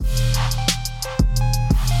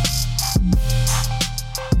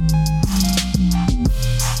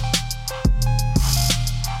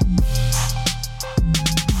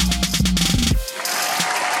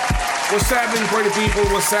happening, party people?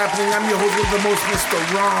 What's happening? I'm your host with the most,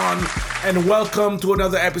 Mr. Ron, and welcome to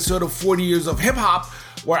another episode of 40 Years of Hip Hop,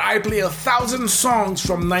 where I play 1,000 songs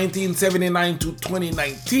from 1979 to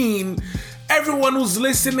 2019. Everyone who's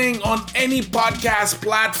listening on any podcast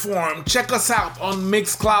platform, check us out on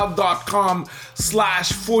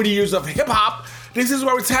mixcloud.com/40 Years of Hip Hop. This is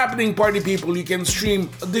where it's happening, party people. You can stream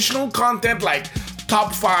additional content like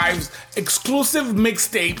top fives, exclusive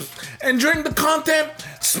mixtapes, and during the content,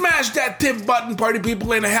 smash that tip button, party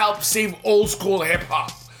people, and help save old school hip hop.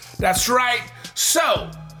 That's right. So,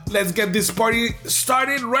 let's get this party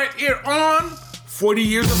started right here on 40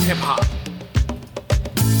 Years of Hip Hop.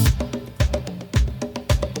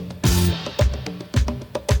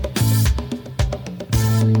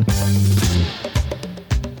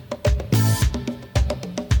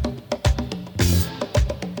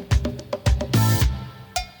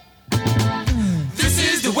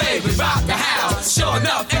 Sure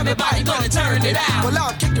enough, everybody gonna turn it out. Well,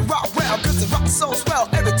 I'm kicking rock well, cause the rock's so swell.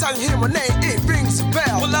 Every time you hear my name, it rings a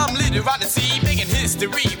bell. Well, I'm leading right to see, making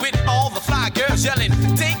history with all the fly girls yelling,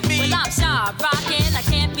 take me. Well, I'm sharp, rockin', I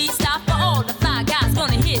can't be stopped, for all the fly guys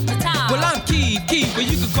gonna hit the top. Well, I'm Keith, but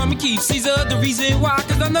you can call me Keith Caesar. The reason why,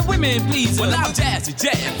 cause I'm the women pleaser. Well, I'm Jazzy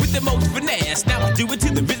Jazz with the most finesse. Now I do it to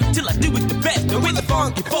the rhythm till I do it the best. And with the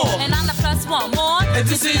funky four. And I'm the plus one more. And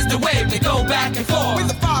this is the way we go back and forth. With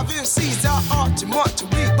the 5 MCs out arch and march,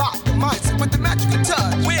 we rock the mics with the magical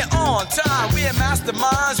touch. We're on time, we're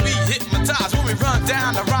masterminds. We hypnotize when we run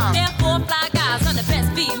down the rhyme. Therefore, fly guys are the best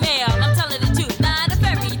female. I'm telling the truth, not a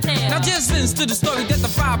fairy tale. Now just listen to the story that the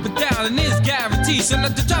vibe put down, and it's guaranteed, so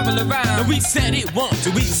let the travel around. And we said it once,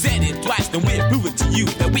 and we said it twice, then we'll prove it to you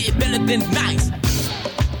that we're better than nice.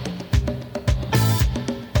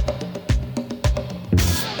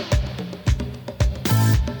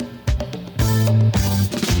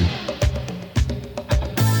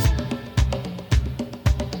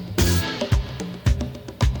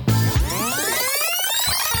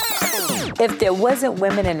 If there wasn't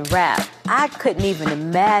women in rap, I couldn't even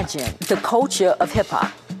imagine the culture of hip-hop.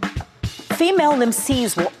 Female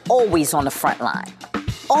MCs were always on the front line.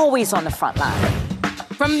 Always on the front line.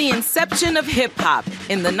 From the inception of hip-hop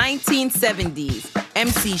in the 1970s,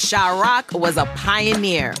 MC Sha-Rock was a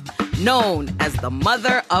pioneer, known as the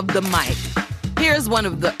mother of the mic. Here's one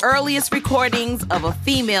of the earliest recordings of a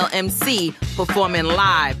female MC performing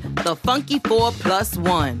live, the Funky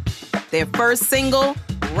 4+1. Their first single,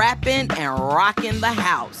 Rappin' and Rockin' the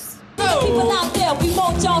House. People out there, we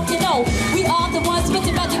want y'all to know we are the ones with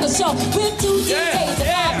the magical show. We're 2 DJs and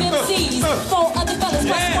 5 MCs, 4 other fellas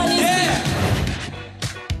plus 1 MC.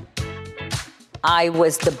 I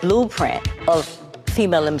was the blueprint of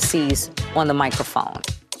female MCs on the microphone.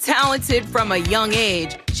 Talented from a young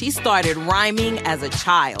age, she started rhyming as a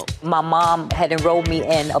child. My mom had enrolled me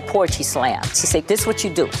in a poetry slam. She said, this is what you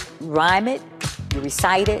do. Rhyme it, you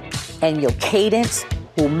recite it, and your cadence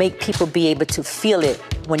will make people be able to feel it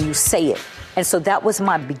when you say it. And so that was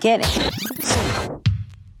my beginning.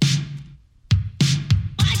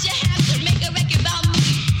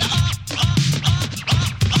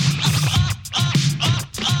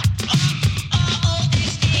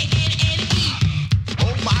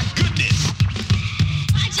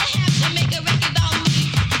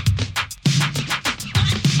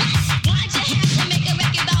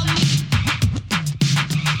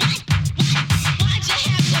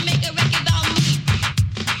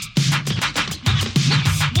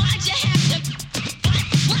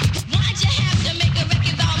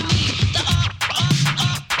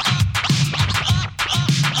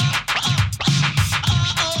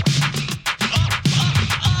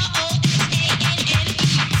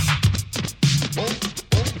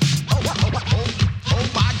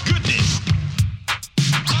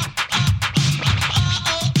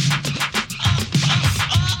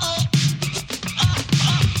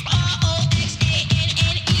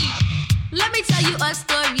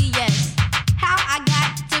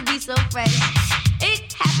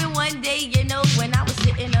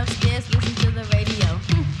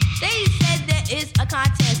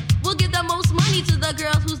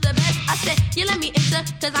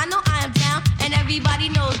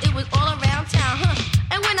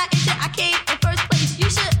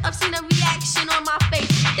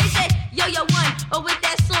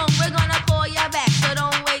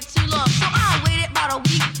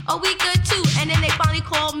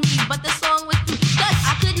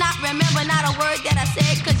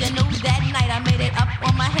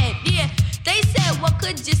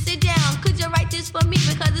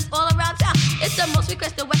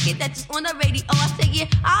 On the radio, I said, yeah,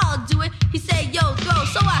 I'll do it. He said, yo, throw.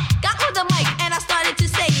 So I got on the mic and I started to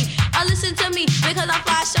say, listen to me because I'm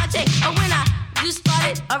fly Shante. But when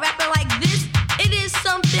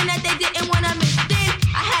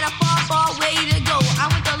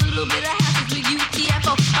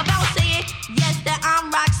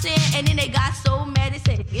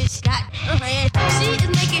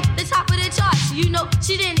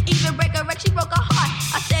she didn't even break a record, she broke her heart.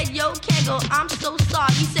 I said, yo, can't go, I'm so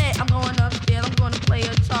sorry. He said, I'm going upstairs, I'm going to play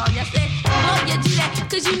a guitar. I said, well, you do that,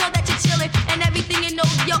 cause you know that you're chillin' and everything you know,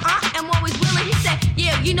 yo, I am always willing. He said,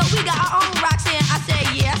 yeah, you know, we got our own Roxanne. I said,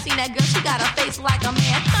 yeah, I seen that girl, she got a face like a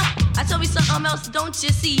man. I told me something else, don't you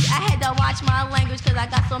see? I had to watch my language, cause I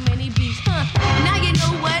got so many beats. Now you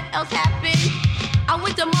know what else happened? I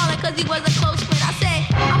went to Marlon cause he was a close friend. I said,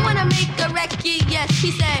 I wanna make a record, yes.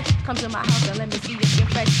 He said, come to my house and let me see if you're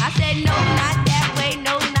fresh. I said, no, not that way,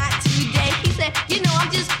 no, not today. He said, you know, I'm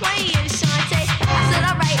just playing, Shante. I said,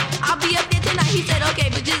 alright, I'll be up there tonight. He said, okay,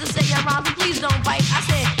 but just to say your rhymes, please don't bite. I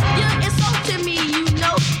said, you're insulting me, you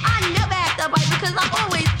know. I never have to bite because I'm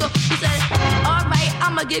always good. He said, alright,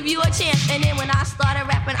 I'ma give you a chance. And then when I started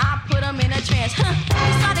rapping, I put him in a trance.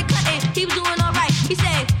 He started cutting, he was doing alright. He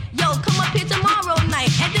said, yo, come up here tomorrow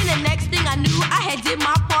night. And then the next thing I knew, I had did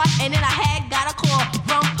my part. And then I had got a call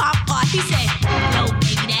from Pop Art. He said, yo,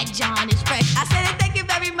 baby, that John is fresh. I said, thank you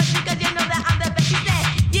very much because you know that I'm the best. He said,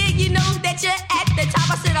 yeah, you know that you're at the top.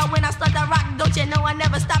 I said, oh, when I start to rock, don't you know I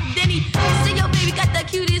never stop. Then he said, yo, baby, got the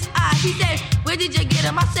cutest eyes. He said, where did you get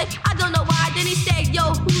him? I said, I don't know why. Then he said,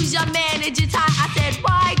 yo, who's your manager, Ty? I said,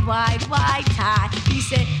 why, Ty? He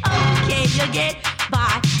said, okay, you'll get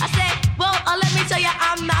by. I said, well, let me tell you,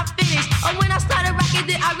 I'm not finished. Oh, when I started rocking,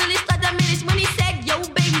 then I really started to diminish. When he said, yo,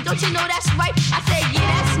 baby, don't you know that's right? I said, yeah,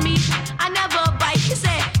 that's me. I never bite. He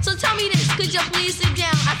said, so tell me this, could you please sit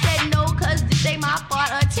down? I said, no, cause this ain't my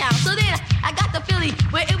part of town. So then I got to Philly,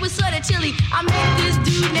 where it was sort of chilly. I met this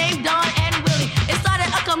dude named Don and Willie. It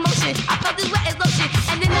started a commotion. I felt this wet as lotion.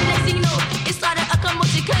 And then the next thing you know, it started a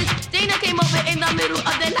commotion. Cause Dana came over in the middle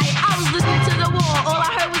of the night. I was listening to the wall. All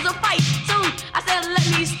I heard was a fight. So I said, let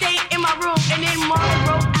me stay in my room. And then Marlon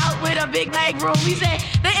broke out with a big leg room. He said,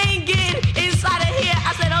 they ain't getting inside of here.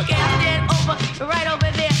 I said, okay, I'm dead over, right over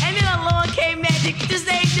there. And then along came Magic to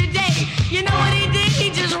save the day. You know what he did?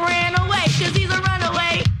 He just ran away. Cause he's a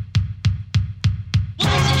runaway.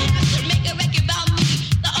 Why'd you have to make a record about me?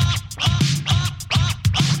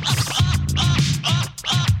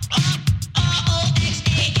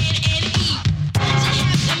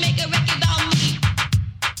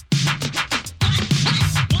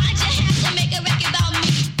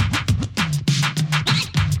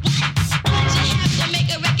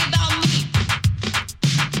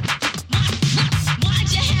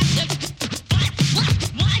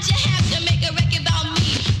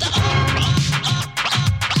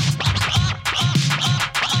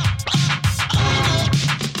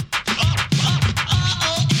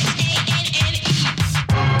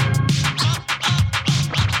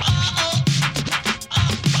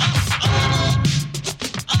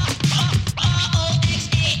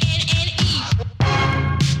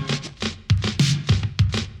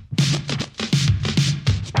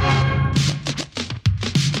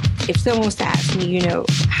 If someone was to ask me, you know,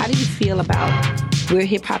 how do you feel about where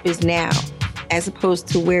hip-hop is now as opposed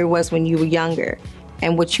to where it was when you were younger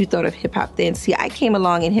and what you thought of hip-hop then? See, I came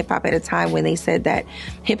along in hip-hop at a time when they said that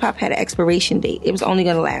hip-hop had an expiration date. It was only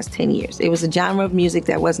going to last 10 years. It was a genre of music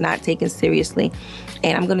that was not taken seriously.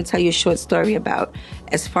 And I'm going to tell you a short story about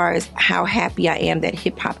as far as how happy I am that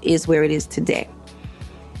hip-hop is where it is today.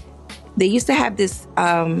 They used to have this...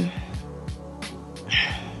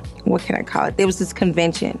 what can I call it? There was this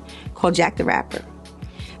convention called Jack the Rapper.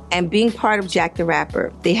 And being part of Jack the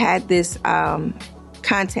Rapper, they had this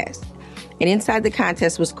contest. And inside the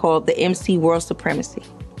contest was called the MC World Supremacy,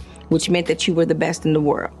 which meant that you were the best in the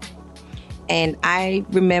world. And I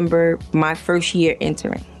remember my first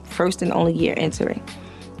and only year entering.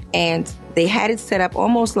 And they had it set up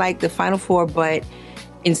almost like the Final Four, but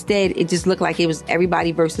instead it just looked like it was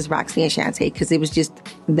everybody versus Roxanne and Shante, because it was just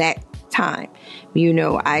that time. You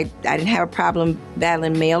know, I didn't have a problem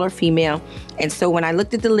battling male or female. And so when I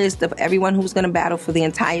looked at the list of everyone who was going to battle for the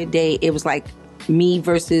entire day, it was like me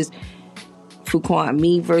versus Fuquan,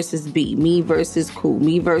 me versus B, me versus Cool,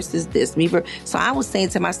 me versus this, So I was saying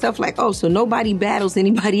to myself like, oh, so nobody battles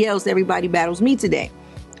anybody else, everybody battles me today.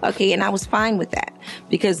 Okay, and I was fine with that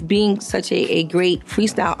because being such a great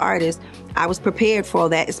freestyle artist, I was prepared for all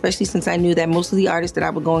that, especially since I knew that most of the artists that I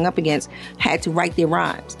was going up against had to write their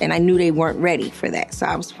rhymes, and I knew they weren't ready for that, so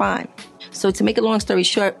I was fine. So to make a long story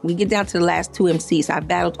short, we get down to the last two MCs. I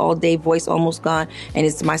battled all day, voice almost gone, and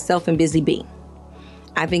it's myself and Busy B.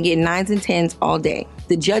 I've been getting 9s and 10s all day.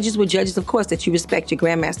 The judges were judges, of course, that you respect. Your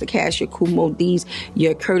Grandmaster Cash, your Kumo D's,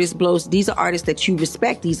 your Curtis Blows. These are artists that you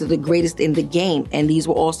respect. These are the greatest in the game, and these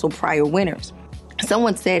were also prior winners.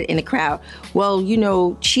 Someone said in the crowd, well, you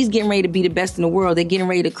know, she's getting ready to be the best in the world. They're getting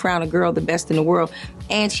ready to crown a girl the best in the world.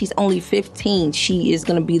 And she's only 15. She is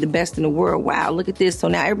going to be the best in the world. Wow, look at this. So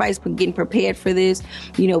now everybody's getting prepared for this.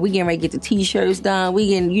 You know, we getting ready to get the T-shirts done. We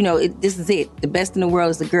getting, you know, this is it. The best in the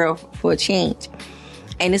world is the girl for a change.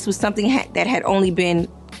 And this was something that had only been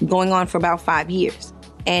going on for about 5 years.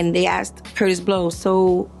 And they asked Curtis Blow,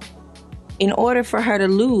 so in order for her to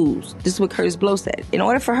lose, this is what Curtis Blow said, in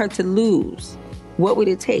order for her to lose, what would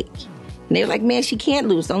it take? And they were like, man, she can't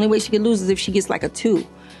lose. The only way she can lose is if she gets like a 2.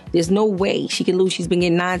 There's no way she can lose. She's been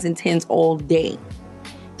getting 9s and 10s all day.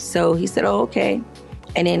 So he said, oh, okay.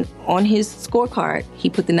 And then on his scorecard, he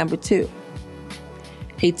put the number 2.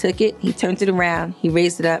 He took it, he turned it around, he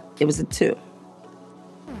raised it up, it was a 2.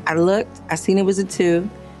 I looked, I seen it was a 2.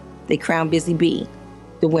 They crowned Busy Bee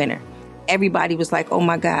the winner. Everybody was like, oh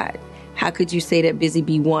my God, how could you say that Busy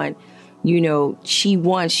Bee won? You know, she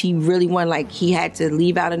won. She really won. Like, he had to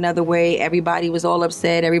leave out another way. Everybody was all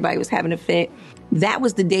upset. Everybody was having a fit. That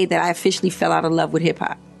was the day that I officially fell out of love with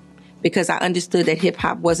hip-hop, because I understood that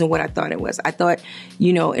hip-hop wasn't what I thought it was. I thought,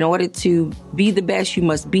 you know, in order to be the best, you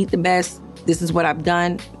must beat the best. This is what I've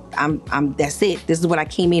done. That's it. This is what I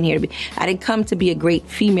came in here to be. I didn't come to be a great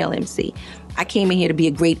female MC. I came in here to be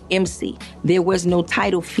a great MC. There was no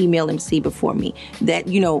title female MC before me. That,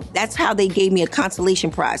 you know, that's how they gave me a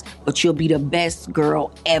consolation prize. But you'll be the best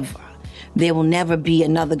girl ever. There will never be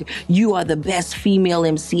another. You are the best female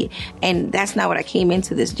MC. And that's not what I came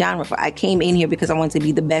into this genre for. I came in here because I wanted to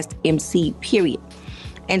be the best MC, period.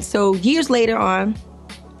 And so years later on,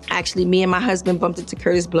 actually, me and my husband bumped into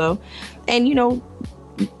Curtis Blow. And, you know,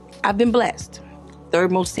 I've been blessed.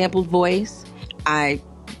 Third most sampled voice. I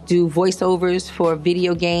do voiceovers for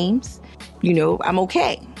video games. You know, I'm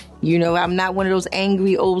okay. You know, I'm not one of those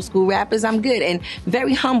angry old school rappers. I'm good and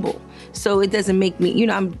very humble. So it doesn't make me, you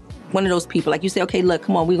know, I'm one of those people. Like, you say, okay, look,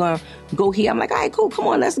 come on, we're going to go here. I'm like, all right, cool, come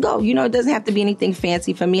on, let's go. You know, it doesn't have to be anything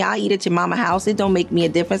fancy for me. I'll eat at your mama house. It don't make me a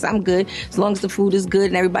difference. I'm good. As long as the food is good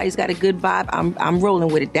and everybody's got a good vibe, I'm rolling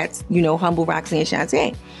with it. That's, you know, humble Roxanne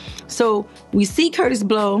Shante. So we see Curtis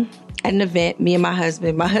Blow at an event, me and my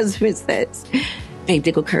husband. My husband says, babe,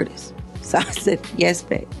 there go Curtis. So I said, yes,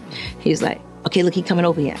 babe. He's like, okay, look, he coming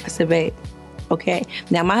over here. I said, babe, okay.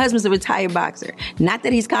 Now, my husband's a retired boxer. Not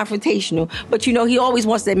that he's confrontational, but, you know, he always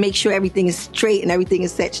wants to make sure everything is straight and everything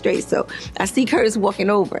is set straight. So I see Curtis walking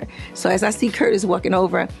over. So as I see Curtis walking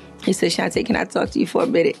over, he said, Shante, can I talk to you for a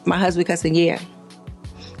minute? My husband said, yeah.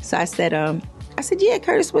 So I said, yeah,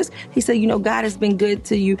 Curtis was. He said, you know, God has been good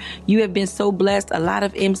to you. You have been so blessed. A lot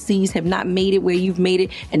of MCs have not made it where you've made it.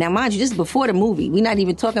 And now, mind you, this is before the movie. We're not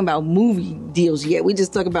even talking about movie deals yet. We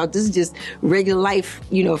just talking about this is just regular life,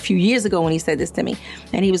 you know, a few years ago when he said this to me.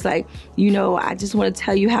 And he was like, you know, I just want to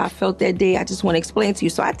tell you how I felt that day. I just want to explain to you.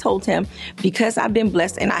 So I told him, because I've been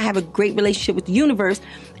blessed and I have a great relationship with the universe,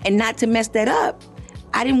 and not to mess that up,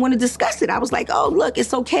 I didn't want to discuss it. I was like, oh, look,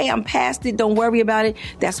 it's okay. I'm past it. Don't worry about it.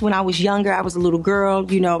 That's when I was younger. I was a little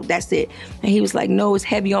girl. You know, that's it. And he was like, no, it's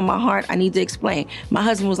heavy on my heart. I need to explain. My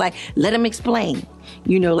husband was like, let him explain.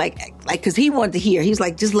 You know, like, because he wanted to hear. He was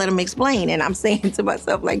like, just let him explain. And I'm saying to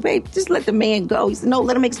myself, like, babe, just let the man go. He said, no,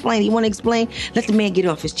 let him explain. He want to explain. Let the man get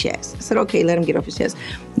off his chest. I said, okay, let him get off his chest.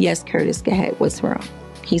 Yes, Curtis, go ahead. What's wrong?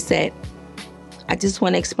 He said, I just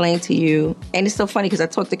want to explain to you. And it's so funny because I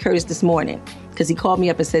talked to Curtis this morning because he called me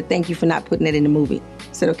up and said, thank you for not putting it in the movie.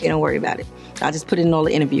 I said, okay, don't worry about it. I'll just put it in all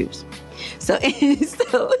the interviews. So he said,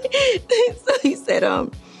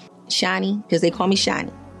 Shani, because they call me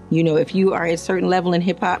Shani. You know, if you are at a certain level in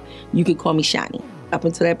hip hop, you could call me Shani. Up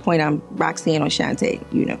until that point, I'm Roxanne or Shante,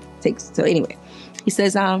 you know. So anyway, he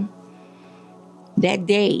says, that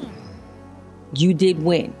day you did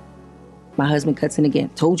win. My husband cuts in again.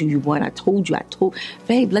 Told you won. I told.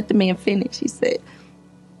 Babe, let the man finish, he said.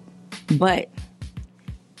 But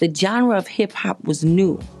the genre of hip hop was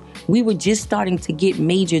new. We were just starting to get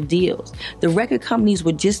major deals. The record companies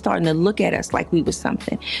were just starting to look at us like we were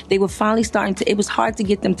something. They were finally starting to, it was hard to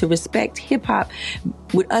get them to respect hip hop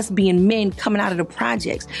with us being men coming out of the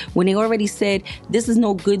projects when they already said, this is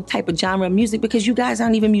no good type of genre of music because you guys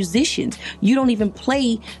aren't even musicians. You don't even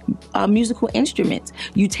play musical instruments.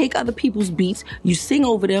 You take other people's beats, you sing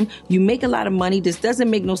over them, you make a lot of money. This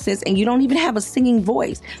doesn't make no sense. And you don't even have a singing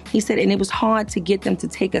voice. He said, and it was hard to get them to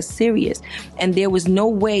take us serious. And there was no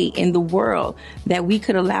way in the world that we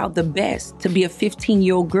could allow the best to be a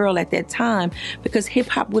 15-year-old girl at that time, because hip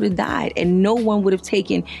hop would have died and no one would have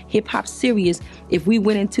taken hip hop serious if we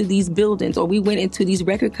went into these buildings or we went into these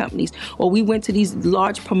record companies or we went to these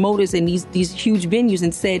large promoters and these huge venues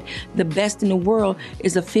and said the best in the world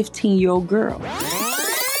is a 15-year-old girl.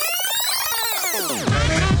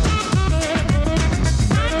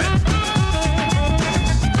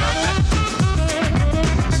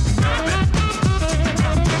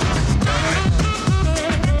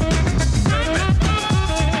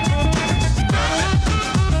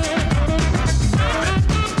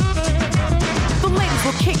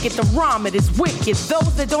 it, the rhyme it is wicked.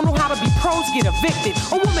 Those that don't know how to be pros get evicted.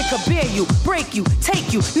 A woman could bear you, break you,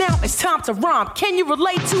 take you. Now it's time to rhyme. Can you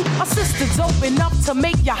relate to a sister dope enough to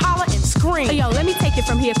make you holler and scream? Yo, let me take it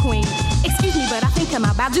from here, queen. Excuse me, but I think I'm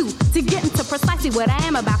about due to get into precisely what I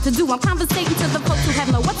am about to do. I'm conversating to the folks who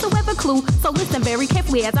have no whatsoever clue. So listen very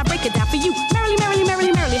carefully as I break it down for you. Merrily, merrily,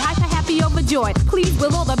 merrily, merrily, hyper, happy, overjoyed. Please,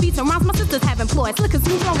 with all the beats and rhymes my sisters have employed. Slick as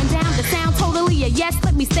smooth throwing down the sound, totally a yes.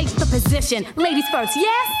 Let me state the position. Ladies first,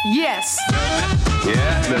 yes? Yes.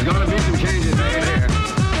 Yeah, there's gonna be some changes right here.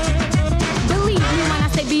 Believe me when I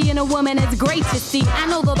say being a woman is great, you see. I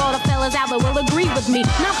know that all the fellas out there will agree with me.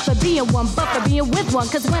 Not for being one, but for being with one.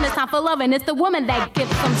 Cause when it's time for loving, it's the woman that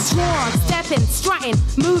gets them strong. Stepping, strutting,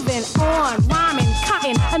 moving on, rhyming,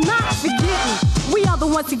 cutting, and not forgetting. We are the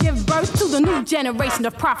ones to give birth to the new generation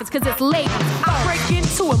of prophets, cause it's ladies. I break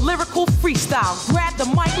into a lyrical freestyle. Grab the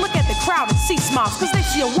mic, look at the crowd and see smiles. Cause they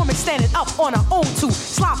see a woman standing up on her own too.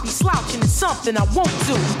 Sloppy slouching is something I won't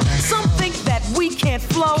do. Some think that we can't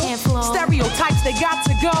flow. Stereotypes, they got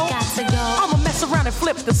to go. I'ma mess around and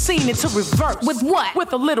flip the scene into reverse. With what?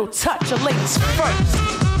 With a little touch of ladies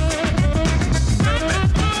first.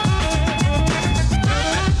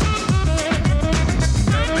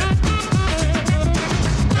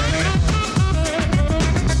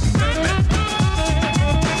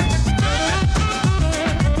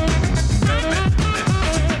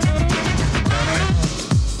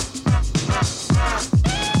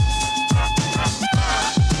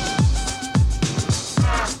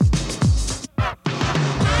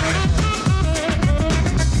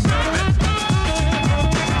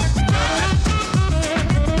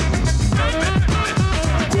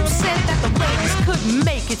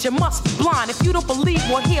 You must be blind if you don't believe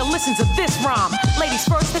well here, listen to this rhyme. Ladies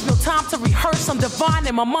first, there's no time to rehearse. I'm divine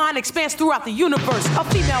and my mind expands throughout the universe. A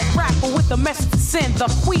female rapper with a message to send. The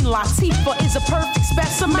Queen Latifah is a perfect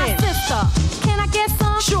specimen. My sister, can I get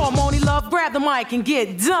some? Sure, Moni Love, grab the mic and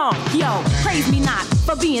get dumb. Yo, praise me not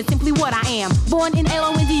for being simply what I am. Born in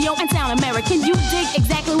L-O-N-D-O and sound American. You dig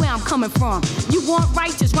exactly where I'm coming from. You want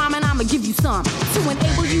righteous rhyming, I'ma give you some. To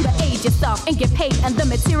enable you to age yourself and get paid. And the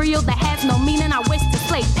material that has no meaning, I wish to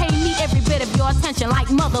slay. Pay me every bit of your attention, like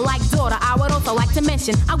mother, like daughter. I would also like to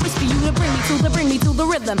mention, I wish for you to bring me to the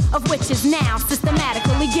rhythm of which is now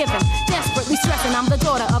systematically given. Desperately stressing, I'm the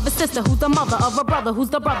daughter of a sister who's the mother of a brother who's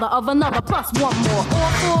the brother of another. Plus one more,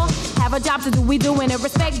 all four have a job to do. We doing it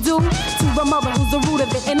respect due to the mother who's the root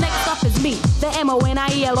of it. And next up is me, the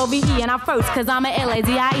MONIELOVE, and I'm first cause I'm a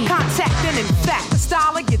LADIE. Contact and in fact, the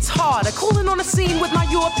style it gets harder. Cooling on the scene with my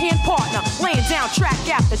European partner, laying down track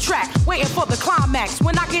after track, waiting for the climax.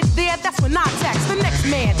 When I get there, that's when I tax the next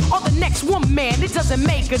man or the next woman. It doesn't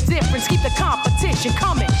make a difference. Keep the competition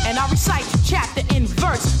coming, and I recite chapter in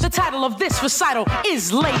verse. The title of this recital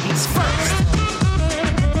is Ladies First.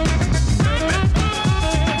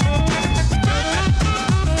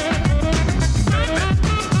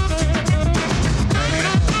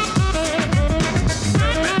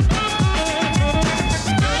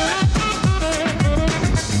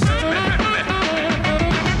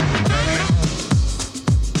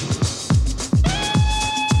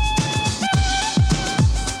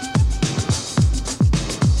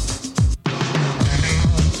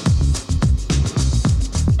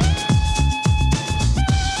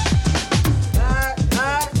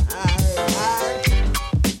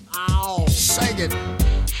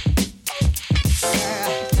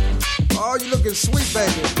 Sweet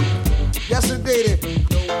baby, yes indeed.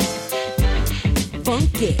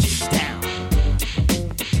 Funky down.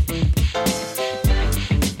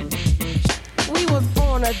 We was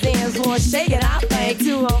on a dance floor, shaking our thing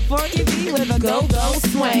to a funky beat with a go-go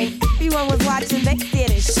swing. Everyone was watching, they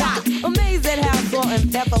stared and shocked, amazed at how Salt and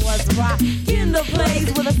Pepa was rock. In the place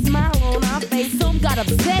with a smile on our face. Some got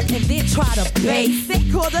upset and then tried to base. They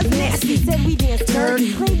called us nasty, said we danced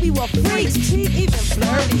dirty, claimed we were freaks, cheap, even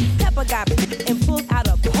flirty. Pepa got and pulled out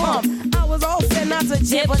a pump. I was all set not to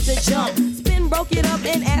jib but to jump. Spin broke it up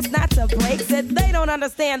and asked not to break. Said they don't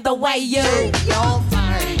understand the way you take your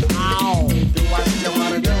thing. Ow, do what you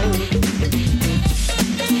wanna do.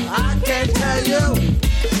 I can't tell you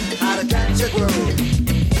how to catch a groove.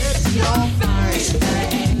 It's your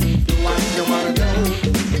thing. Do what you wanna do.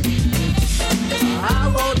 I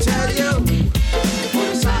won't tell you what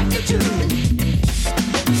it's like to do.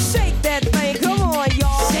 Shake that thing, come on,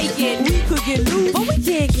 y'all. Shake it. We could get loose, but we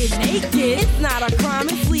can't get naked. It's not a crime,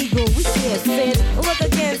 it's legal. We can't sit, look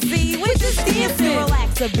again, see. We just dancing,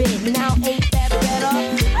 relax a bit. Now ain't that better?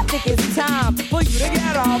 I think it's time for you to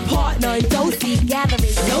get our partner in Dosey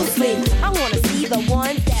gathering no sleep. I wanna see the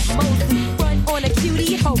ones that mostly front on a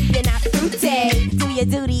cutie. Hope you're not fruity. Do your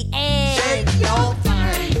duty and shake your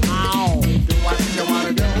thing.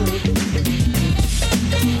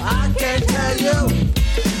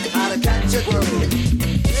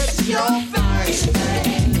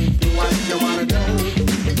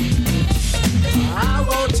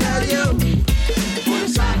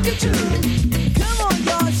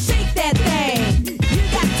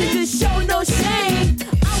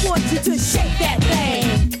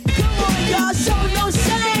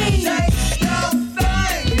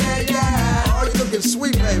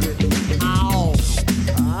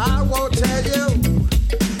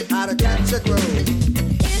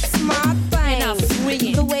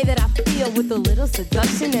 little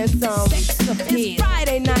seduction and some sex appeal. It's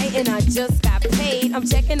Friday night and I just got paid. I'm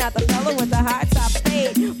checking out the fella with the high top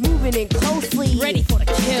fade, moving in closely, ready for the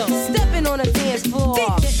kill. Stepping on a dance floor,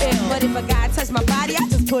 but if a guy touch my body, I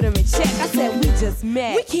just put him in check. I said we just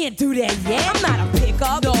met. We can't do that yet. I'm not a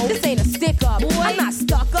pickup. No, this ain't a stick up. Boy, I'm not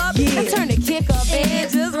stuck up. Yeah. I turn the kick up and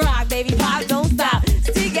just rock, baby, pop, don't stop.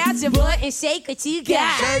 Stick out your butt and shake what you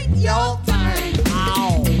got. Shake your thing.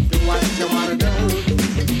 Ow. Do what you wanna do.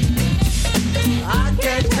 I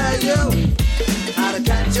can't tell you how to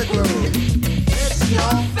catch a groove. It's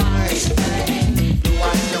your thing. Do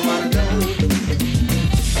what you wanna do.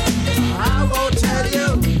 I won't tell you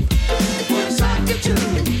what side you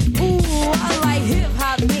choose. Ooh, I like hip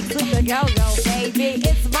hop mixed with the go-go, baby.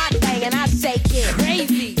 It's my thing and I shake it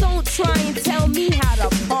crazy. Don't try and tell me how to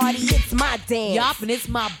party. It's my dance. Yup, and it's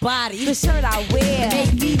my body. The shirt I wear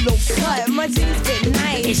make me look cut. My jeans fit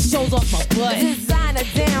nice. It shows off my butt. Designer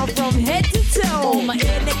down from head to toe. Oh, my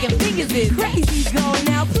ear, neck, and fingers is crazy. Go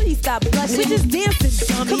now, please stop blushing. We just dancing,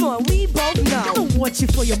 dummy. Come on, we both know. I don't want you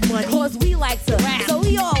for your money. Cause we like to rap, so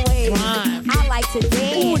we always rhyme. I like to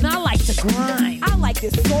dance. Ooh, and I like to grind. I like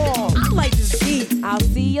this song. I like this beat. I'll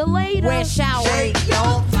see you later. We're showering. Shake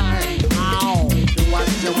your thing. Ow. Do what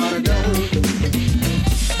you wanna do.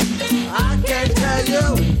 I can't tell you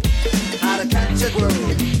how to catch a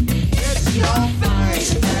groove. It's your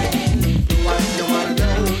thing. Do what you wanna do.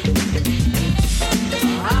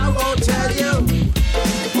 I won't tell you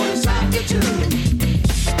what side you choose.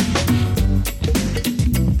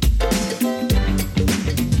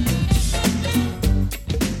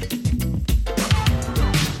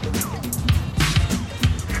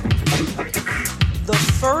 The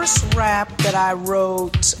first rap that I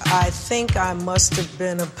wrote, I think I must have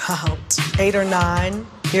been about 8 or 9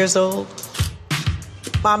 years old.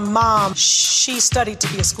 My mom, she studied to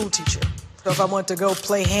be a school teacher. So if I wanted to go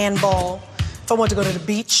play handball, if I wanted to go to the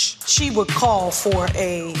beach, she would call for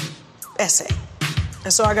a essay.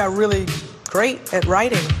 And so I got really great at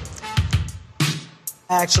writing.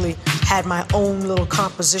 I actually had my own little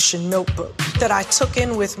composition notebook that I took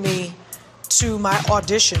in with me to my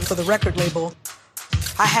audition for the record label.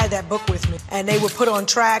 I had that book with me, and they would put on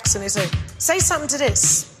tracks, and they say, say something to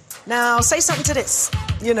this. Now, say something to this.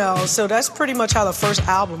 You know, so that's pretty much how the first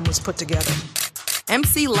album was put together.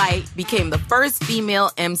 MC Lyte became the first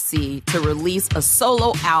female MC to release a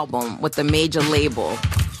solo album with a major label,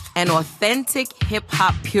 an authentic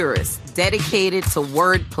hip-hop purist dedicated to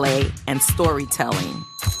wordplay and storytelling.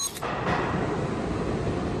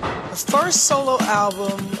 The first solo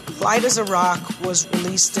album, Light as a Rock, was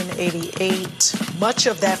released in '88. Much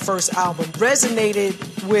of that first album resonated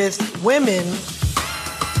with women.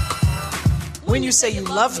 When you say you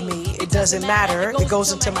love me, it doesn't matter. It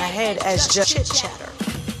goes into my head as just chit-chatter.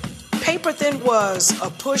 Paper Thin was a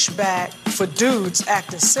pushback for dudes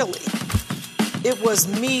acting silly. It was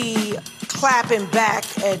me clapping back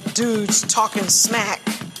at dudes talking smack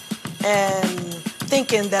and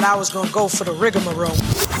thinking that I was going to go for the rigmarole.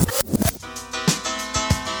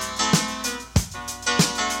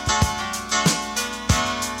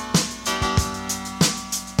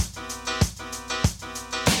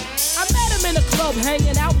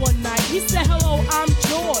 Hanging out one night, he said, hello, I'm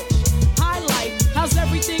George. Hi, Lyte, how's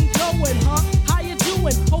everything going, huh? How you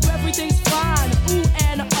doing? Hope everything's fine. Ooh,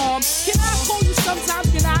 and can I call you sometime?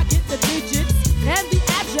 Can I get the digits and the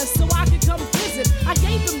address so I can come visit? I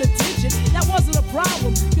gave him the digits, that wasn't a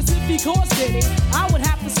problem, cause if he caused any, I would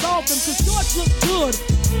have to solve them, cause George looked good,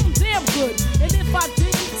 damn good, and if I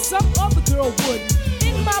didn't, some other girl would.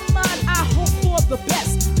 In my mind, I hope for the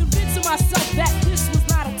best, convincing myself that this was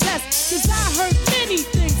not a test, cause I heard many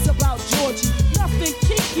things about Georgie, nothing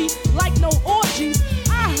kinky, like no orgies.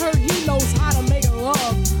 I heard he knows how to make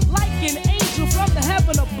love, like an angel from the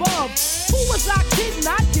heaven above. Who was I kidding?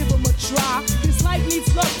 I'd give him a try. His life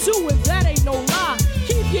needs love too, and that ain't no lie.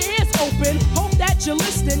 Keep your ears open, hope that you're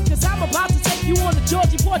listening, cause I'm about to take you on the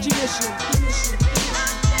Georgie Porgy mission.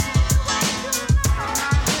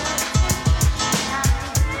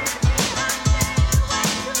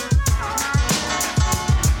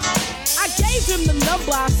 Him the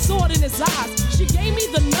number, I saw it in his eyes. She gave me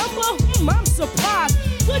the number, I'm surprised.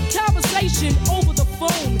 Good conversation over the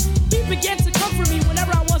phone. He began to comfort me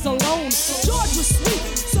whenever I was alone. George was sweet,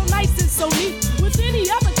 so nice and so neat. With any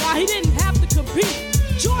other guy, he didn't have to compete.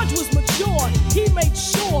 George was mature, he made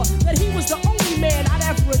sure that he was the only man I'd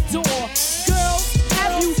ever adore. Girls,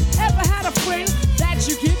 have you ever had a friend that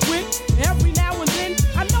you get with every now and then?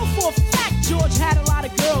 I know for a fact George had a lot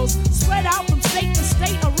of girls spread out from state to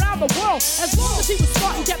state around the world. As long as he was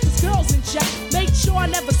smart and kept his girls in check, made sure I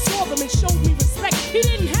never saw them and showed me respect. He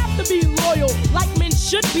didn't have to be loyal like men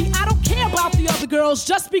should be. I don't care about the other girls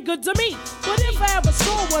just be good to me. But if I ever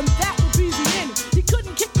saw one, that would be the end. He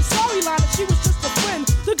couldn't kick the storyline if she was just a friend.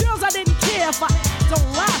 The girls, I didn't care if I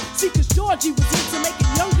don't lie. See, cause Georgie was into making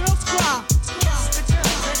young girls cry.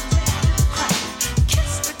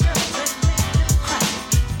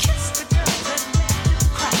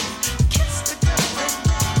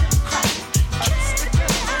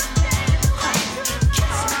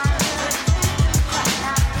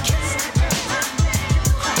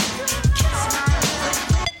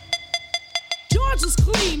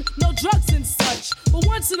 Drugs and such, but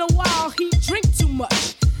once in a while he'd drink too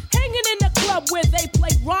much. Hanging in the club where they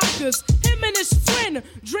played rockers, him and his friend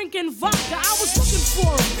drinking vodka. I was looking for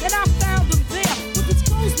him and I found him there with his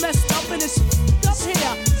clothes messed up and his up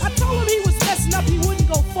hair. I told him he was messing up, he wouldn't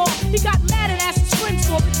go far. He got mad and asked his friends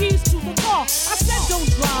for the keys to the car. I said, don't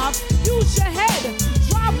drive, use your head.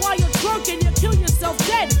 Drive while you're drunk and you'll kill yourself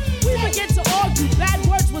dead. We began to argue, bad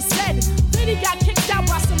words were said. Then he got kicked out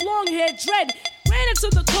by some long-haired dread. Ran into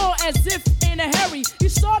the car as if in a hurry. He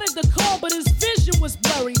started the car, but his vision was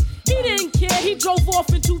blurry. He didn't care, he drove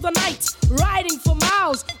off into the night, riding for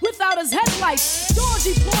miles without his headlights.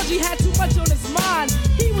 Georgie Porgy had too much on his mind.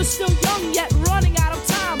 He was still young, yet running out of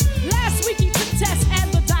time. Last week he took tests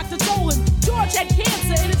and the doctor told him George had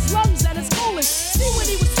cancer in his lungs and his colon. See, when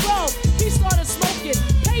he was 12, he started smoking.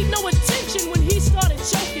 Paid no attention when he started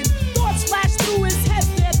choking. Thoughts flashed through his head,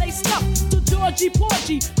 there they stuck. To Georgie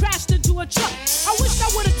Porgy, crashed into a truck. I wish I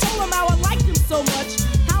would've told him how I liked him so much,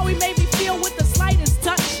 how he made me feel with the slightest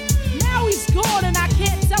touch. Now he's gone and I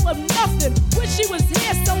can't tell him nothing. Wish he was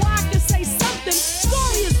here so I could say something.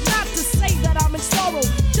 Story is not to say that I'm in sorrow,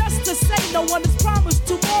 just to say no one is promised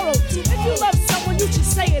tomorrow. If you love someone, you should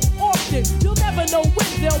say it often. You'll never know when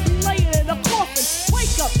they'll be laying in a coffin.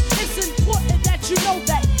 Wake up, it's important that you know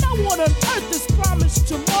that no one on earth is promised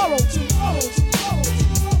tomorrow.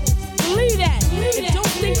 Believe that, and don't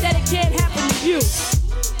think that it can't happen to you.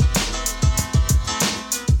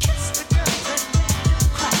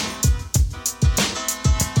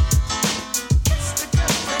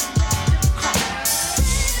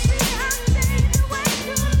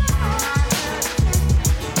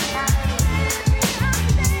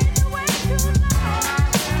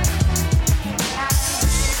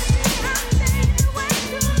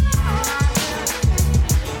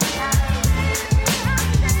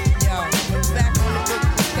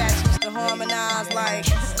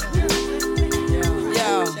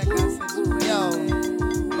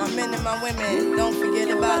 Don't forget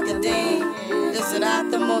about the dean. This is not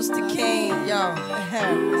the most the king. Yo,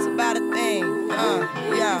 it's about a thing.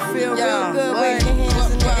 Yo, feel real good. Wave your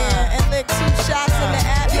hands in the air and lick 2 shots in the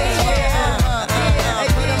atmosphere.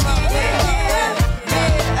 Put 'em up,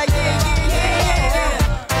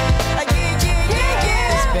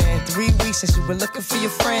 It's been 3 weeks since you were looking for your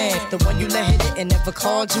friend, the one you let hit it and never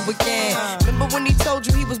called you again. Remember when he told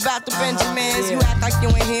you he was about to Benjamins? You act like you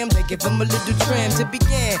ain't him, they give him a little trim to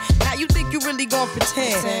begin. Now you think you really gon'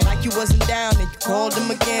 pretend like you wasn't down and you called him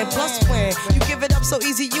again. Plus when you give it up so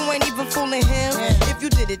easy, you ain't even fooling him. If you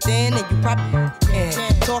did it then you probably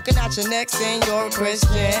talking out your neck saying you're a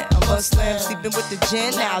Christian, a Muslim, sleeping with the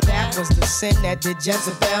gin. Now that was the sin that did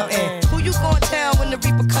Jezebel in. Who you gon' tell when the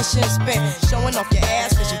repercussions spin? Showing off your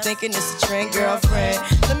ass cause you thinking it's a trend, girlfriend.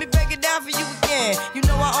 Let me break it down for you again. You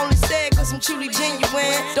know I only said cause I'm truly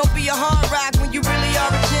genuine. Don't be a hard rock when you really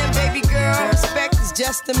are a gem, baby girl. Respect is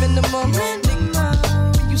just the minimum.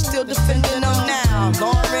 You still defending them now.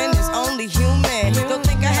 Lauren is only human. Don't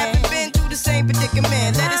think I haven't been through the same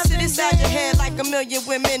predicament. Let it sit inside your head like a million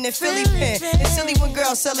women in Philly pen. It's silly when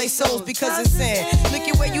girls sell their souls because it's sin. Look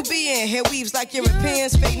at where you be in. Hair weaves like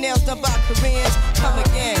Europeans. Fake nails done by Koreans. Come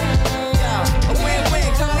again. A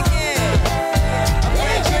win-win, come again. A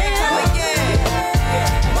win-win, come again.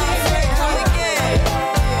 My friend, come again.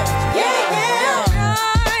 Yeah.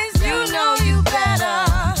 Guys, you know you better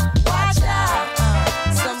watch out.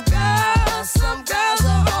 Some girls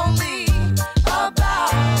are only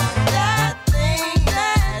about that thing.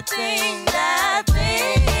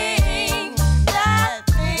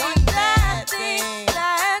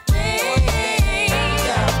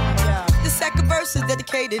 This second verse is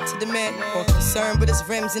dedicated to the man more concerned with his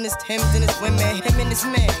rims and his Timbs and his women. Him and his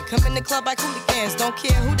man come in the club like hooligans. Don't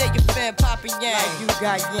care who they your fan, poppin' yang. Like you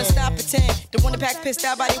got yang. Let's stop pretend. The one that pack pissed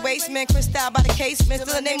out by the waistman, crissed out by the casement.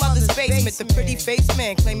 Still the name of the basement. The pretty face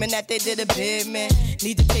man claiming that they did a bid, man.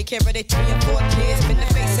 Need to take care of their 3 and 4 kids. Been the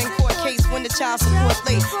face in court case when the child support's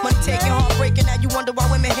late. Money taking, heartbreaking, now you wonder why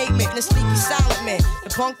women hate men. The sneaky silent man, the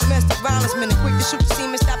punk domestic violence man, the quick to shoot the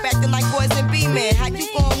semen, stop acting like boys and be men. How you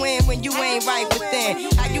gon' win when you ain't right within?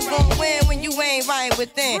 How you gon' win when you ain't right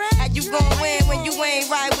within? How you gon' win when you ain't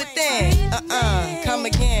right within? Come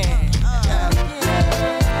again.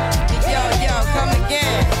 Yo, come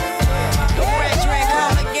again. The red drink,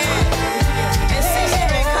 come again. And six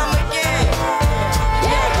drink, come again.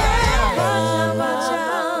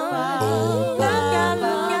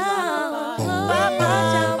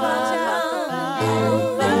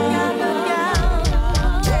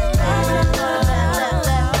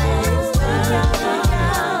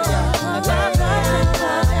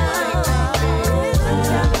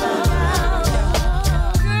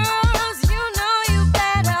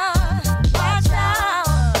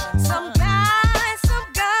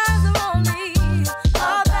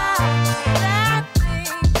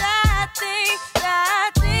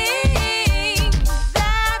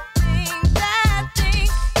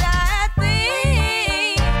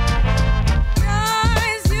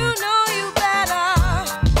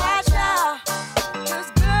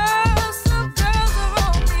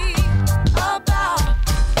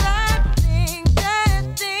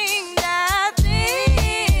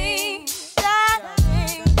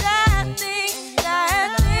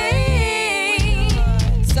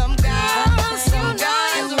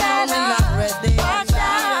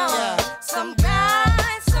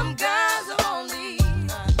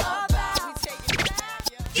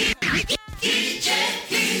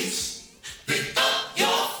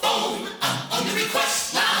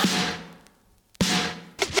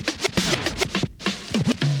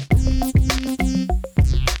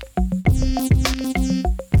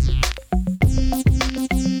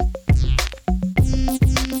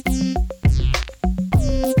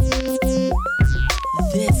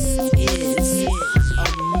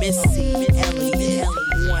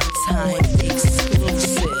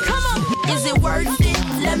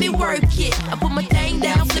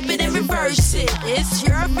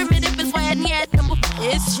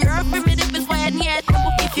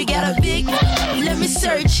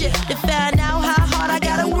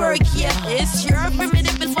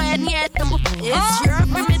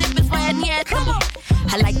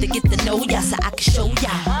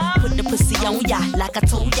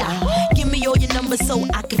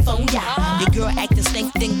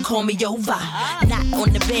 Call me over, not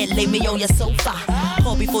on the bed, lay me on your sofa.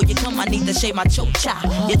 Call before you come, I need to shave my chocha.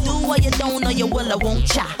 You do or you don't, or you will, I won't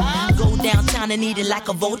cha. Go downtown and eat it like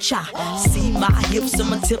a vulture. See my hips and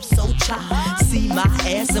my tips so cha. See my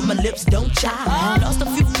ass and my lips don't cha. Lost a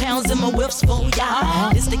few pounds in my whips for ya.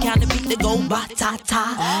 This the kind of beat that go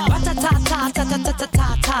ba-ta-ta.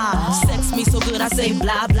 Ba-ta-ta-ta-ta-ta-ta-ta-ta. Sex me so good I say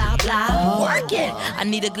blah, blah, blah. Work it, I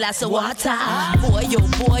need a glass of water. Boy, oh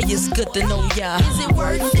boy, it's good to know ya. Is it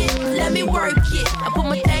worth it? Let me work it. I put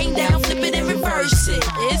my thing down, flip it and reverse it.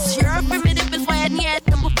 It's your primitive is why I need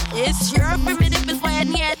number. It's your primitive is why I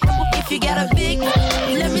need number. If you got a big,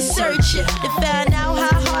 let me search it to find out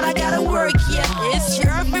how hard I gotta work. Yeah, it's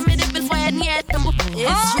your primitive is why I need number.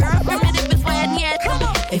 It's your primitive is why I need number.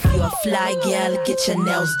 If you're a fly gal, get your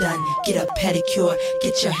nails done, get a pedicure,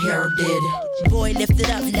 get your hair did. Boy, lift it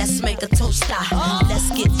up, let's make a toaster. Let's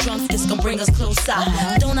get drunk, it's gonna bring us closer.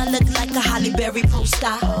 Don't I look like a Holly Berry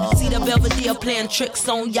poster? See the Belvedere playing tricks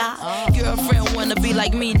on ya. Girlfriend wanna be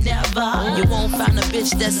like me, never. You won't find a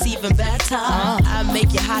bitch that's even better. I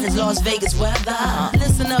make you hot as Las Vegas weather.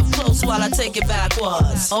 Listen up close while I take it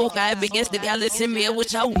backwards. Okay, begins to y'all listen me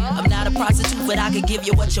with you. I'm not a prostitute, but I can give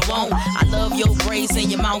you what you want. I love your braids and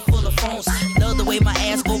your mouth full of phones. Love the way my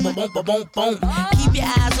ass go ba-boom, ba-boom, boom. Keep your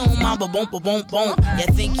eyes on my ba-boom, ba-boom, boom. You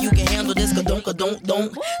think you can handle this,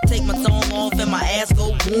 ka-don't. Take my thumb off and my ass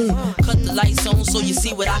go boom. Cut the lights on so you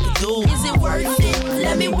see what I can do. Is it worth it?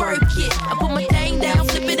 Let me work it. I put my thing down,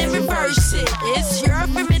 flip it and reverse it. It's your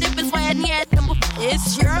primitive is why I need number.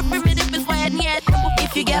 It's your primitive is why I need number.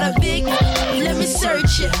 If you got a big, let me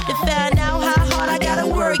search it to find out how hard I gotta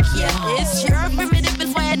work. Yeah, it's your primitive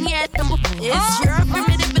is why I need number. It's your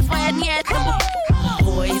primitive is why I need number.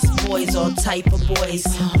 Boys, all type of boys.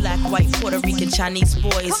 Black, white, Puerto Rican, Chinese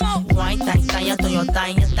boys. Wine, thang,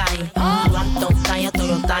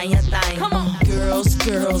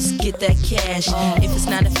 Girls, get that cash. If it's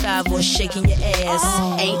 9 to 5 or shaking your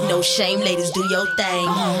ass, ain't no shame, ladies, do your thing.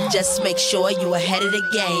 Just make sure you ahead of the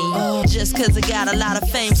game. Just cause I got a lot of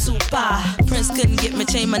fame, super. Prince couldn't get me,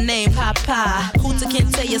 change my name, Papa. Hooter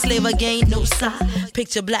can't tell you slave again, no side.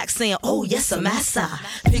 Picture Black saying, oh yes, a massa.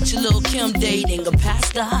 Picture Lil Kim dating a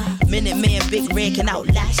pastor. Minute Man, Big Red can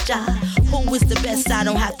outlast ya. Who is the best? I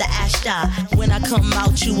don't have to ask ya. When I come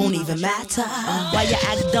out, you won't even matter. Why you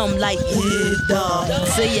act dumb like, duh?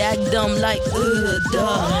 Say you act dumb like,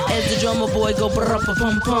 duh. As the drummer boy go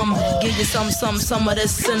brr-pum-pum. Give you some of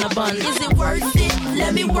this cinnabon. Is it worth it?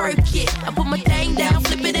 Let me work it. I put my thing down,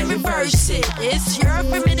 flip it and reverse it. It's your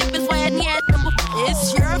primitive, it's why I need it.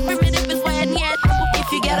 It's your primitive, it's why I need it.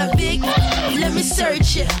 If you got a big, let me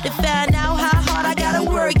search it to find out how hard I gotta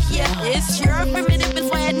work. Yeah, it's your primitive, it's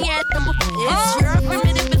why I need it. It's your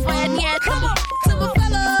primitive, it's why I need it. Simple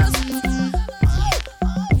fellas.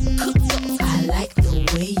 I like the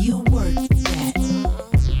way you work that.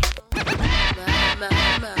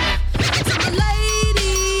 To my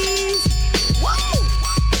ladies, whoa,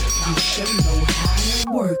 you should know how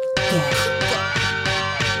to work that.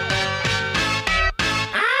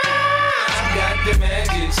 I got the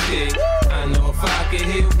magic stick. I know if I can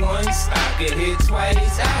hit once, I can hit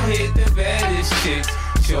twice. I'll hit the baddest chicks.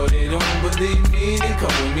 Sure they don't believe me, then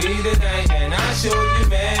come with me tonight and I'll show you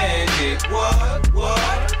magic.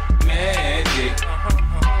 What? Magic.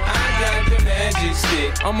 I got the magic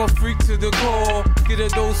stick. I'm a freak to the core. Get a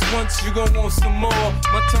dose once, you gon' want some more.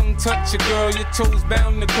 My tongue touch your girl, your toes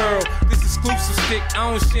bound to curl. This exclusive stick, I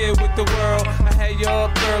don't share with the world. I had you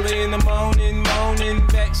up early in the morning.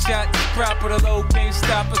 Back shot, proper, the low can't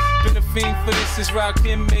stop us. Been a fiend for this since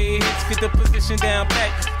Roxanne made hits. Get the position down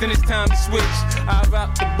pat, then it's time to switch. I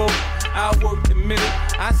rock the boat, I work the middle.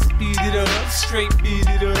 I speed it up, straight beat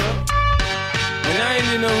it up. When I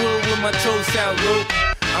ain't in the hood with my toes out low,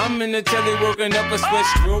 I'm in the telly working up a sweat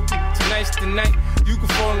stroke. Tonight's the night, you can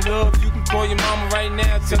fall in love. You can call your mama right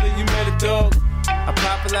now, tell her you met a dog. I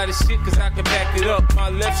pop a lot of shit cause I can back it up. My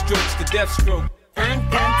left stroke's the death stroke. I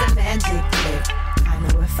got the magic lick. I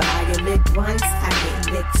know if I get licked once, I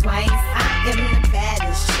get licked twice. I am the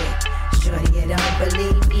baddest chick. Shorty, you don't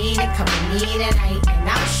believe me, then come with me tonight and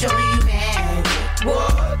I'll show you magic.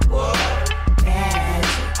 What? Magic.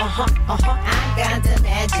 I got the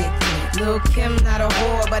magic lick. Lil' Kim not a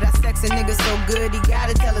whore, but I sex a nigga so good he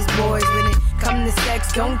gotta tell his boys when it come to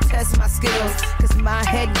sex, don't test my skills. Cause my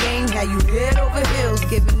head game had you head over heels.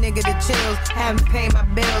 Give a nigga the chills, haven't paid my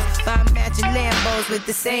bills. Buy matching Lambos with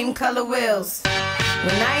the same color wheels.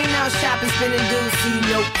 When I ain't out shopping, spending doozy,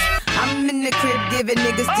 nope. I'm in the crib giving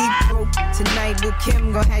niggas deep throat. Tonight, Lil'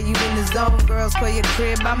 Kim gon' have you in the zone. Girls call your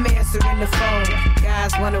crib, I'm answering the phone.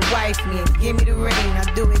 Guys wanna wife me and give me the ring. I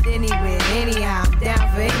do it anywhere, anyhow, I'm down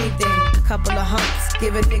for anything. Couple of humps,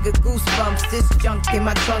 give a nigga goosebumps. This junk in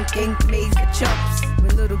my trunk ain't made for chumps.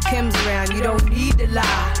 When Little Kim's around, you don't need to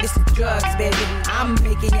lie. It's the drugs, baby, I'm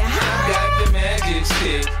making you high. I got the magic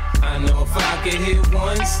stick. I know if I can hit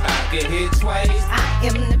once, I can hit twice. I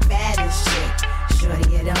am the baddest chick.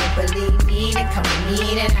 Shorty, you don't believe me, then come with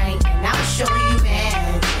me tonight and I'll show you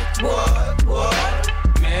magic. What?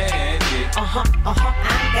 Magic. I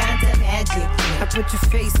got the magic. I put your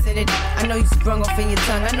face in it. I know you sprung off in your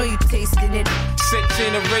tongue. I know you tasted it. Six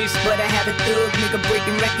in a race, but I have a thug nigga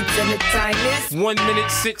breaking records and the time is 1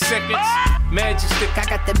 minute, 6 seconds. Magic stick. I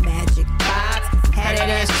got the magic vibes. Had that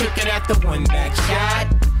ass tricking at the one back shot.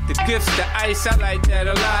 The gifts, the ice, I like that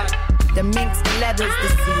a lot. The minks, the leathers, the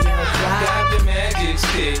seal. I got the magic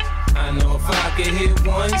stick. I know if I can hit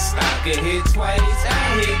once, I can hit twice.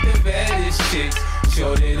 I hit the baddest chicks.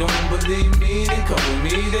 Sure they don't believe me, then come with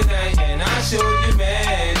me tonight and I'll show you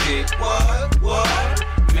magic. What?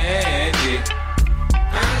 Magic.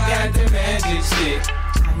 I got the magic stick.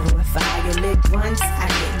 I know if I get licked once, I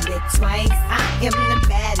get licked twice. I am the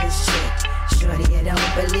baddest chick. Shorty, you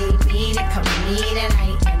don't believe me, then come with me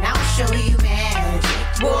tonight and I'll show you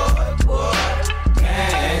magic. What?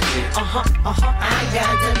 Magic. I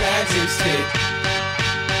got the magic stick.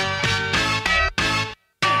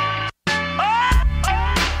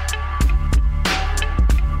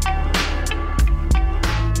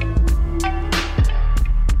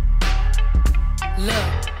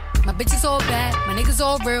 My bitches all bad, my niggas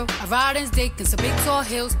all real. I ride in dick in some big tall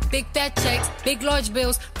hills, big fat checks, big large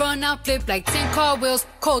bills. Run out, flip like 10 car wheels.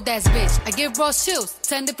 Cold ass bitch, I give raw chills.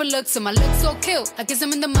 10 different looks and my lips so kill. I kiss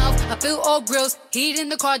him in the mouth, I feel all grills. Heat in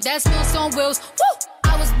the car, that smells on wheels. Woo!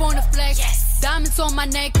 I was born to flex, yes. Diamonds on my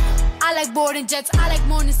neck. I like boarding jets, I like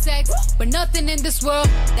more than sex. Woo! But nothing in this world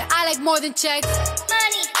that I like more than checks.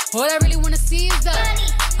 Money. All I really wanna see is the money.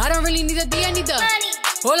 I don't really need a D, I need the money.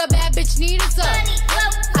 All a bad bitch need is a money.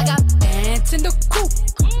 I got bands in the coupe,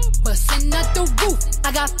 bustin' out the roof.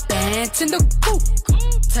 I got bands in the coupe.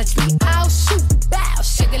 Touch me, I'll shoot. Bow,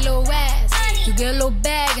 shake a little ass. Money. You get a little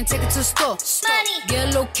bag and take it to the store. Money. Get a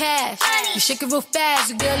little cash. Money. You shake it real fast,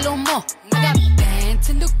 you get a little more. I got bands bands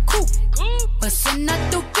in the coop. Bustin'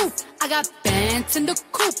 out the roof. I got bands in the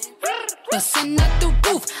coop. Bustin' out the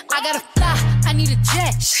roof. I gotta fly. I need a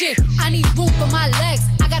jet. Shit. I need room for my legs.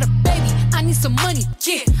 I got a baby. I need some money.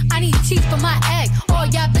 Yeah. I need teeth for my egg. All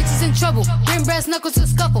y'all bitches in trouble. Bring brass knuckles to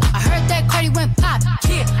scuffle. I heard that Cardi went pop.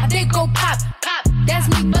 Yeah. I did go pop. Pop. That's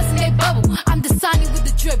me bustin' that bubble. I'm the Sonny with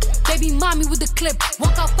the drip. Baby mommy with the clip.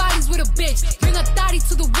 Walk out bodies with a bitch. Bring a thotty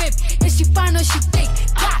to the whip. Is she fine or she thick?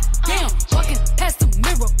 God damn. Walking past the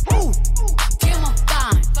mirror. Ooh. Damn, I'm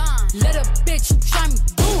fine. Let a bitch try me.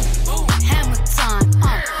 Boom. Hammer time.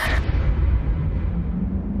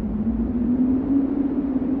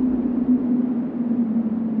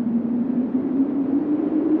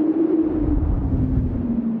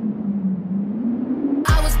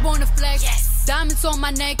 I was born to flex. Yes. Diamonds on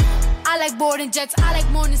my neck. I like boarding jets. I like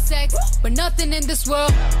more than sex. But nothing in this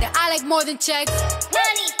world that I like more than checks.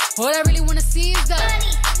 Money. All I really wanna see is the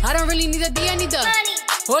money. I don't really need a D, I need the money.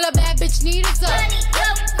 All a bad bitch need is the money.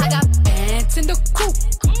 I got bands in the coop.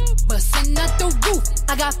 Bustin' out the roof.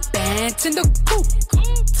 I got bands in the coop.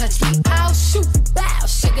 Touch me, I'll shoot. Bow,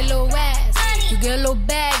 shake a little ass. Money. You get a little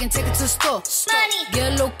bag and take it to the store. Money. Get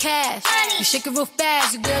a little cash. Money. You shake it real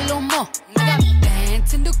fast, you get a little more. I got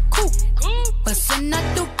bands in the coop. Bustin'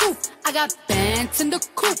 out the roof. I got bands in the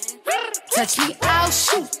coop. Touch me, I'll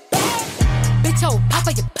shoot. Bitch, oh,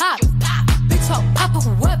 Papa, you pop. Bitch, oh, Papa,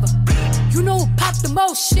 whoever. You know who pop the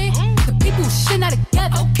most shit? The people who shit not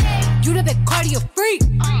together. Okay. You know that Cardi a freak.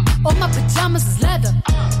 All my pajamas is leather.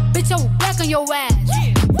 Bitch, I will back on your ass.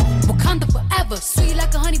 Wakanda forever. Sweet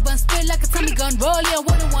like a honey bun, spit like a tummy gun. Roll yeah,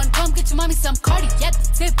 1-on-1. Come get your mommy some Cardi at the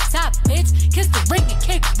tip top, bitch. Kiss the ring and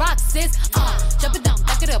kick rock, sis. Jump it down,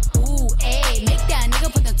 back it up. Ooh, ayy. Make that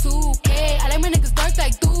nigga put the 2K. I like my niggas dark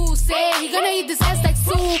like Deuce. He gonna eat this ass like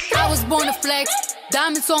soup. I was born to flex.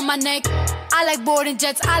 Diamonds on my neck. I like boarding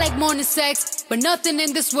jets. I like more than sex. But nothing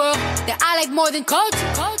in this world that I like more than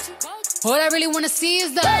culture. All I really wanna see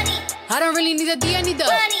is the money. I don't really need a D, I need the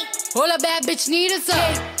money. All a bad bitch need is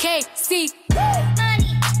a KKC.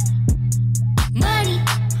 Money.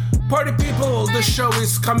 Party people, the show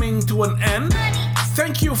is coming to an end.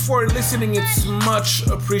 Thank you for listening, it's much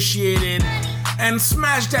appreciated. And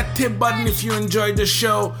smash that tip button if you enjoyed the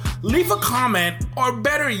show. Leave a comment, or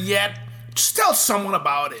better yet, just tell someone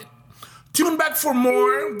about it. Tune back for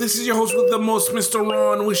more. This is your host with the most, Mr.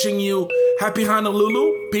 Ron, wishing you happy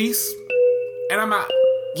Honolulu, peace, and I'm out.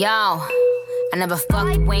 Yo, I never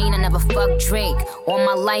fucked Wayne, I never fucked Drake. All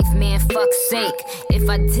my life, man, fuck's sake. If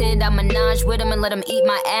I did, I'd menage with him and let him eat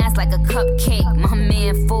my ass like a cupcake. My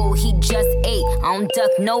man fool, he just ate. I don't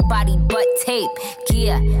duck nobody but tape.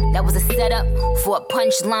 Yeah, that was a setup for a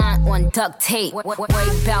punchline on duct tape. Worry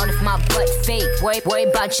about if my butt fake. Worry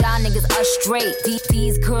about y'all niggas us straight.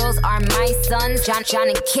 These girls are my sons, John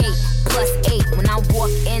and Kate. +8, when I walk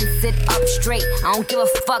in, sit up straight. I don't give a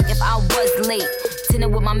fuck if I was late. Dinner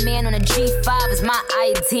with my man on a G5 is my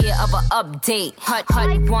idea of an update. Hut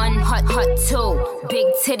 1, hut 2. Big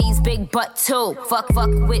titties, big butt 2. Fuck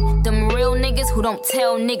with them real niggas who don't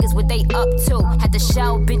tell niggas what they up to. Had to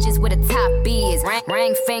show bitches where the top is.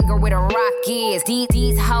 Ring finger where the rock is.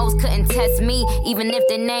 These hoes couldn't test me, even if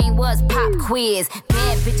their name was Pop Quiz.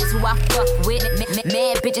 Bad bitches who I fuck with.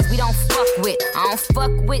 Mad bitches we don't fuck with. I don't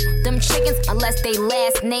fuck with them chickens unless they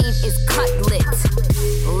last name is Cutlet.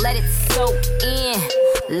 Let it soak in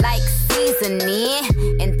like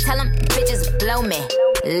seasoning and tell them bitches blow me.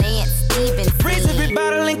 Lance Stevens. Raise every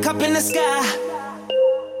bottle and cup in the sky.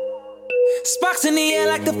 Sparks in the air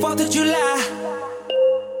like the 4th of July.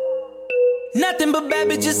 Nothing but bad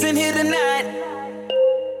bitches in here tonight.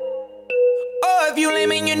 Oh, if you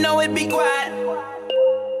lame and you know it, be quiet.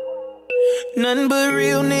 Nothing but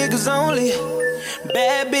real niggas only.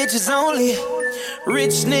 Bad bitches only.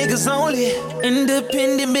 Rich niggas only.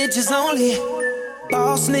 Independent bitches only.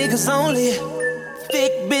 Boss niggas only.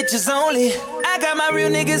 Thick bitches only. I got my real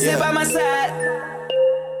niggas here by my side.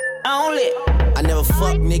 Only. I never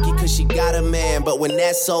fuck Nikki cause she got a man. But when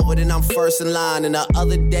that's over, then I'm first in line. And the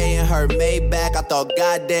other day in her Maybach, I thought,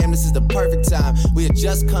 goddamn, this is the perfect time. We had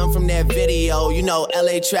just come from that video. You know,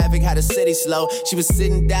 LA traffic had the city slow. She was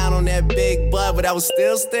sitting down on that big butt, but I was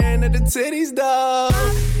still staring at the titties, dog.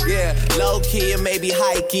 Yeah, low key and maybe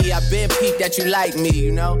high key. I been peeped that you like me,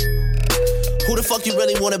 you know? Who the fuck you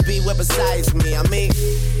really wanna be with besides me? I mean,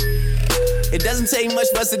 it doesn't take much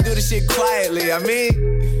for us to do this shit quietly. I mean,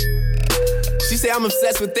 she say I'm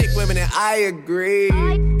obsessed with thick women and I agree.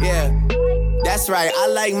 Yeah, that's right, I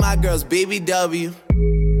like my girls BBW.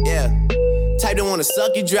 Yeah, type that wanna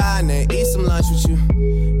suck you dry and then eat some lunch with you.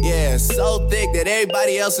 Yeah, so thick that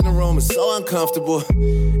everybody else in the room is so uncomfortable.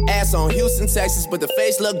 ass on Houston, Texas, but the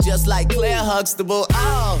face look just like Claire Huxtable.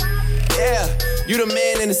 Oh, yeah. You the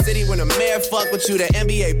man in the city when the mayor fuck with you, the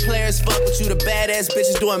NBA players fuck with you, the badass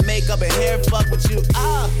bitches doing makeup and hair fuck with you.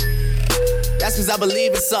 That's cause I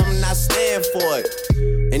believe in something and I stand for it.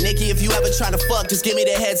 And Nikki, if you ever tryna fuck, just give me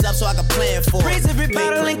the heads up so I can plan for it. Raise every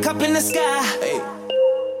bottle and cup in the sky. Hey.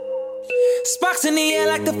 Sparks in the air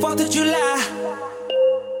like the 4th of July.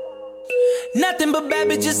 Nothing but bad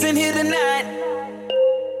bitches in here tonight.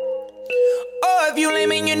 Oh, if you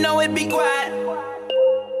lame and you know it, be quiet.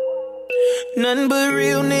 Nothing but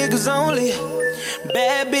real niggas only.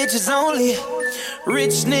 Bad bitches only.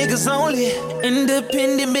 Rich niggas only.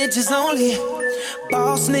 Independent bitches only.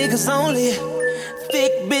 Boss niggas only.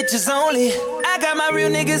 Thick bitches only. I got my real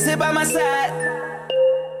niggas here by my side.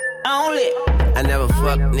 Only. I never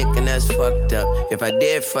fucked Nick and that's fucked up. If I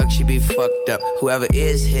did fuck, she be fucked up. Whoever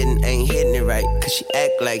is hitting ain't hitting it right. Cause she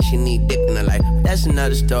act like she need dick in her life. That's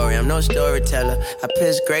another story, I'm no storyteller. I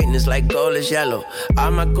piss greatness like gold is yellow.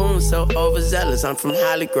 All my goons so overzealous. I'm from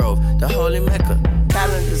Holly Grove, the holy Mecca.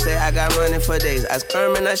 Calendar say I got money for days. I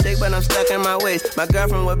squirm and I shake, but I'm stuck in my ways. My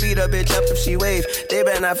girlfriend would beat a bitch up if she wave. They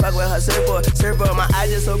better not fuck with her surfboard. Surfboard, my eyes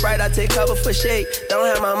just so bright, I take cover for shade. Don't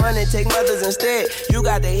have my money, take mothers instead. You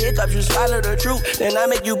got the hiccups, you swallow the truth. Then I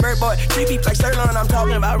make you bird boy. 3 peeps like Sirloin, I'm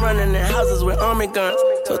talking about running in houses with army guns.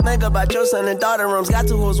 So think about your son and daughter rooms. Got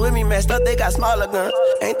 2 hoes with me, messed up, they got smaller guns.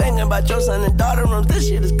 Ain't thinking about your son and daughter rooms. This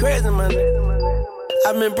shit is crazy, my nigga.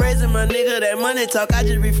 I've been praising my nigga, that money talk, I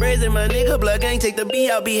just rephrasing my nigga. Blood gang, take the B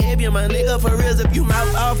out behavior, my nigga. For reals, if you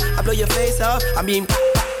mouth off, I blow your face off. I mean, pop,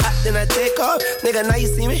 pop, pop, then I take off. Nigga, now you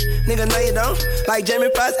see me, nigga, now you don't. Like Jamie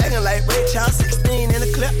Foxx, acting like Ray Charles. 16 in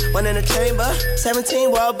the clip, 1 in the chamber. 17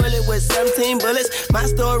 wall bullet with 17 bullets. My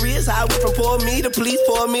story is how I went from poor me to police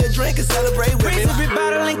pour me a drink and celebrate with me. Raise every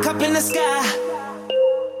bottle and cup in the sky.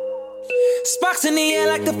 Sparks in the air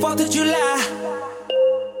like the 4th of July.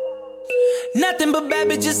 Nothing but bad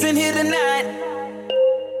bitches in here tonight.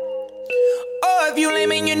 Oh, if you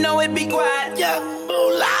lame and you know it, be quiet. Young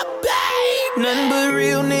moolah, babe. Nothing but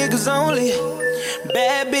real niggas only.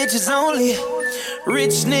 Bad bitches only.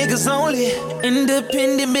 Rich niggas only.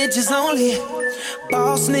 Independent bitches only.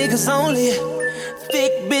 Boss niggas only.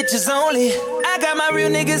 Thick bitches only. I got my real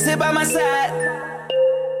niggas here by my side.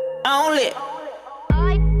 Only.